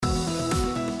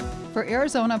For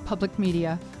Arizona Public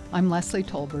Media, I'm Leslie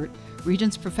Tolbert,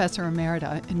 Regents Professor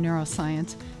Emerita in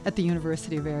Neuroscience at the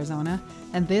University of Arizona,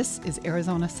 and this is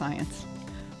Arizona Science.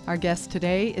 Our guest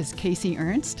today is Casey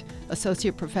Ernst,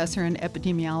 Associate Professor in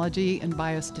Epidemiology and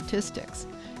Biostatistics.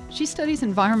 She studies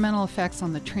environmental effects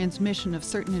on the transmission of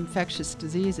certain infectious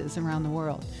diseases around the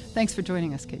world. Thanks for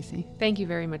joining us, Casey. Thank you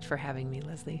very much for having me,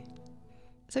 Leslie.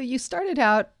 So you started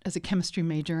out as a chemistry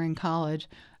major in college.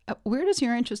 Where does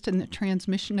your interest in the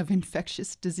transmission of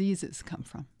infectious diseases come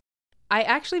from? I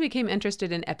actually became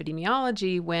interested in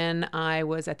epidemiology when I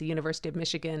was at the University of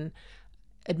Michigan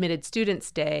Admitted Students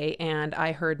Day, and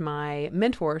I heard my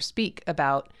mentor speak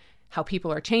about how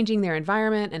people are changing their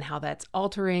environment and how that's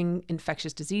altering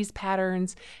infectious disease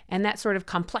patterns, and that sort of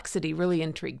complexity really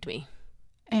intrigued me.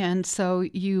 And so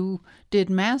you did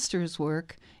master's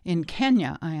work in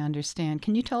Kenya, I understand.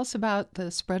 Can you tell us about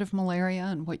the spread of malaria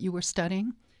and what you were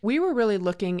studying? We were really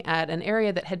looking at an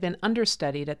area that had been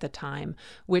understudied at the time,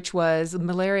 which was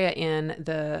malaria in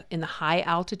the high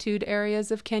altitude areas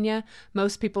of Kenya.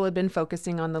 Most people had been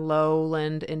focusing on the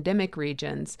lowland endemic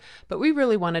regions, but we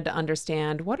really wanted to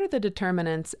understand what are the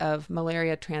determinants of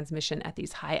malaria transmission at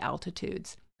these high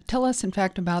altitudes. Tell us, in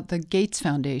fact, about the Gates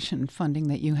Foundation funding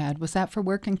that you had. Was that for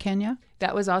work in Kenya?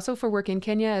 That was also for work in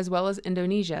Kenya as well as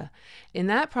Indonesia. In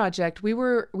that project, we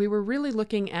were really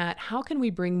looking at how can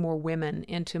we bring more women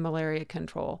into malaria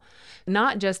control,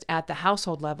 not just at the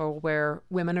household level where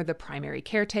women are the primary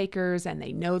caretakers and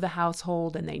they know the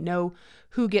household and they know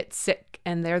who gets sick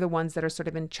and they're the ones that are sort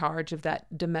of in charge of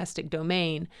that domestic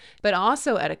domain, but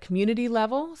also at a community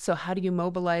level. So how do you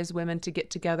mobilize women to get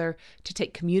together to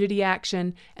take community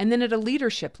action? And then at a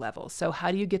leadership level. So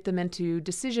how do you get them into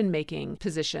decision-making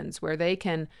positions where they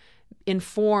can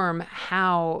inform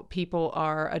how people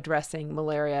are addressing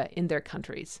malaria in their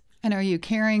countries? And are you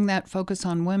carrying that focus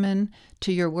on women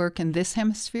to your work in this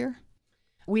hemisphere?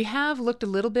 We have looked a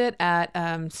little bit at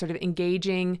sort of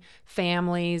engaging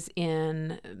families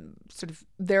in sort of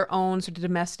their own sort of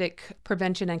domestic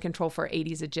prevention and control for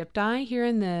Aedes aegypti. Here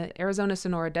in the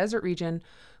Arizona-Sonora Desert region,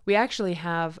 we actually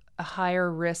have a higher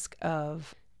risk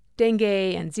of dengue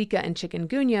and Zika and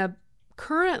chikungunya.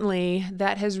 Currently,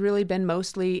 that has really been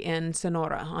mostly in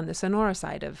Sonora, on the Sonora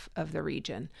side of the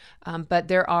region. But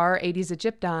there are Aedes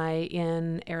aegypti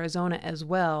in Arizona as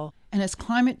well. And is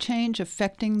climate change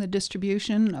affecting the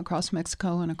distribution across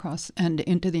Mexico and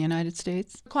into the United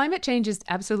States? Climate change is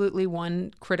absolutely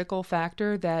one critical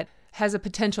factor that has a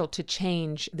potential to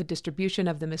change the distribution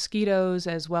of the mosquitoes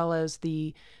as well as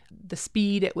the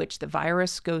speed at which the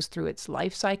virus goes through its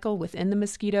life cycle within the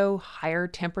mosquito. Higher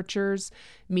temperatures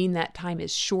mean that time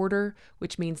is shorter,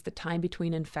 which means the time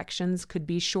between infections could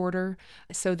be shorter.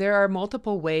 So there are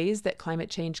multiple ways that climate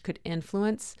change could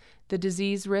influence the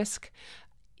disease risk.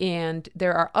 And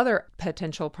there are other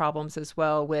potential problems as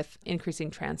well with increasing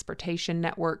transportation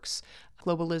networks,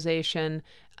 globalization,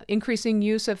 increasing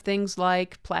use of things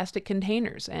like plastic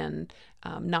containers and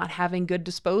not having good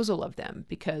disposal of them,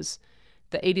 because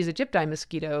the Aedes aegypti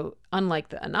mosquito, unlike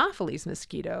the Anopheles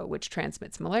mosquito, which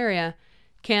transmits malaria,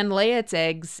 can lay its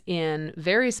eggs in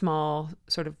very small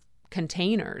sort of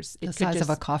containers. The size of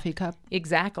a coffee cup?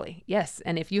 Exactly, yes.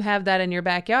 And if you have that in your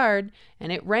backyard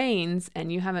and it rains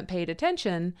and you haven't paid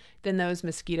attention, then those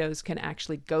mosquitoes can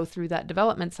actually go through that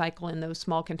development cycle in those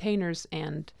small containers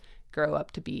and grow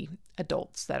up to be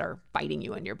adults that are biting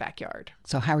you in your backyard.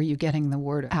 So how are you getting the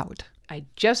word out? I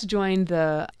just joined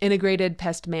the integrated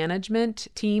pest management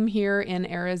team here in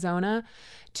Arizona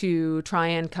to try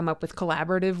and come up with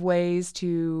collaborative ways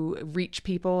to reach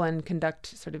people and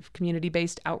conduct sort of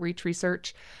community-based outreach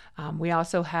research. We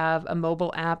also have a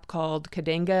mobile app called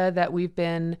Kadenga that we've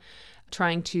been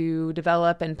trying to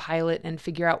develop and pilot and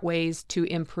figure out ways to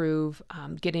improve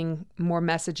getting more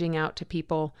messaging out to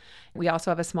people. We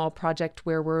also have a small project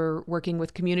where we're working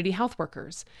with community health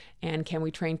workers. And can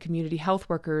we train community health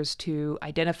workers to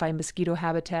identify mosquito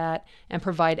habitat and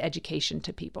provide education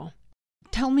to people?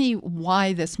 Tell me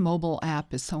why this mobile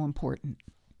app is so important.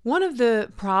 One of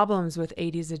the problems with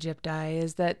Aedes aegypti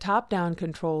is that top-down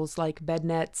controls like bed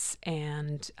nets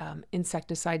and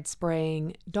insecticide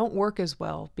spraying don't work as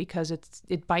well because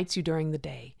it bites you during the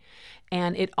day.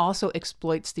 And it also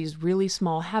exploits these really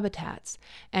small habitats.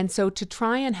 And so to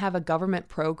try and have a government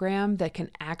program that can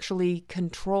actually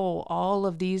control all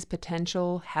of these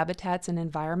potential habitats and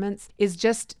environments is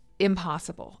just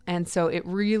impossible. And so it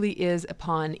really is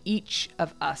upon each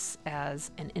of us as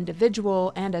an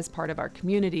individual and as part of our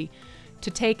community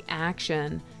to take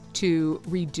action to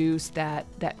reduce that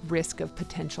risk of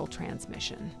potential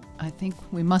transmission. I think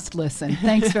we must listen.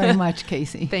 Thanks very much,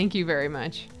 Casey. Thank you very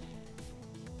much.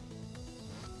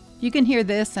 You can hear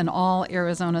this and all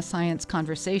Arizona Science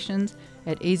conversations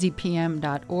at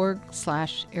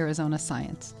azpm.org/Arizona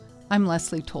Science. I'm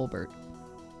Leslie Tolbert.